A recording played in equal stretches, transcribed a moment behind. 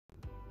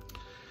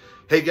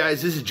Hey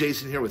guys, this is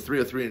Jason here with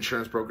 303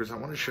 Insurance Brokers. I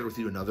want to share with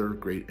you another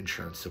great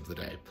insurance tip of the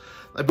day.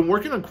 I've been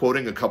working on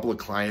quoting a couple of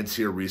clients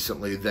here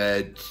recently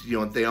that,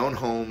 they own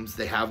homes,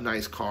 they have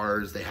nice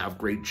cars, they have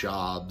great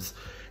jobs.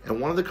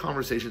 And one of the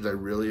conversations I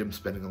really am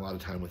spending a lot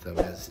of time with them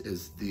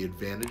is the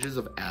advantages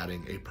of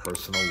adding a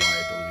personal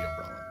liability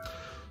umbrella.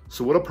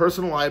 So what a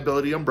personal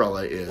liability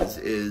umbrella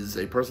is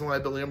a personal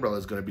liability umbrella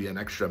is going to be an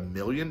extra $1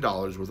 million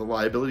worth of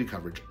liability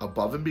coverage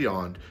above and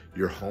beyond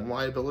your home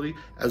liability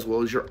as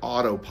well as your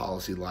auto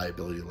policy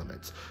liability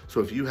limits.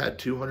 So if you had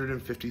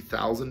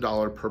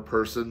 $250,000 per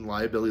person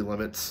liability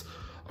limits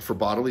for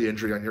bodily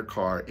injury on your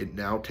car, it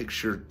now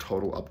takes your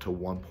total up to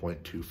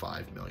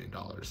 $1.25 million.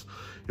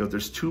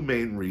 There's two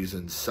main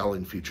reasons,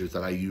 selling features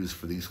that I use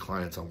for these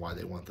clients on why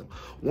they want them.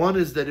 One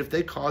is that if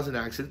they cause an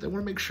accident, they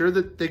want to make sure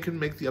that they can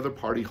make the other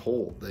party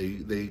whole.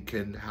 They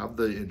can have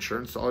the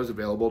insurance dollars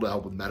available to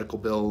help with medical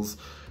bills,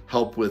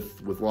 help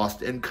with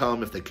lost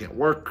income if they can't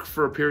work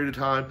for a period of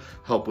time,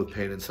 help with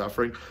pain and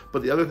suffering.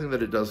 But the other thing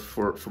that it does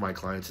for my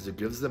clients is it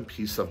gives them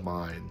peace of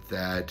mind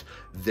that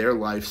their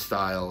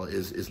lifestyle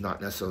is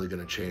not necessarily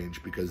going to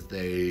change because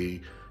they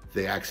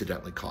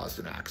accidentally caused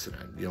an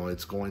accident.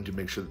 It's going to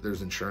make sure that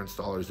there's insurance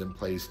dollars in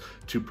place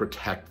to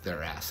protect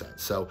their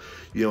assets. So,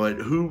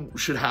 who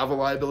should have a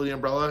liability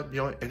umbrella?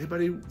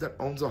 Anybody that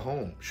owns a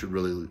home should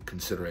really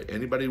consider it.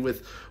 Anybody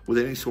with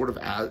any sort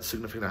of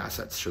significant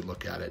assets should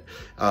look at it.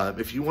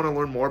 If you want to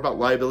learn more about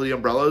liability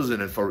umbrellas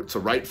and if it's a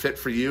right fit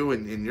for you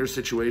in your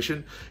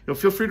situation,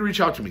 feel free to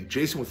reach out to me,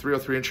 Jason with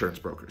 303 Insurance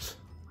Brokers.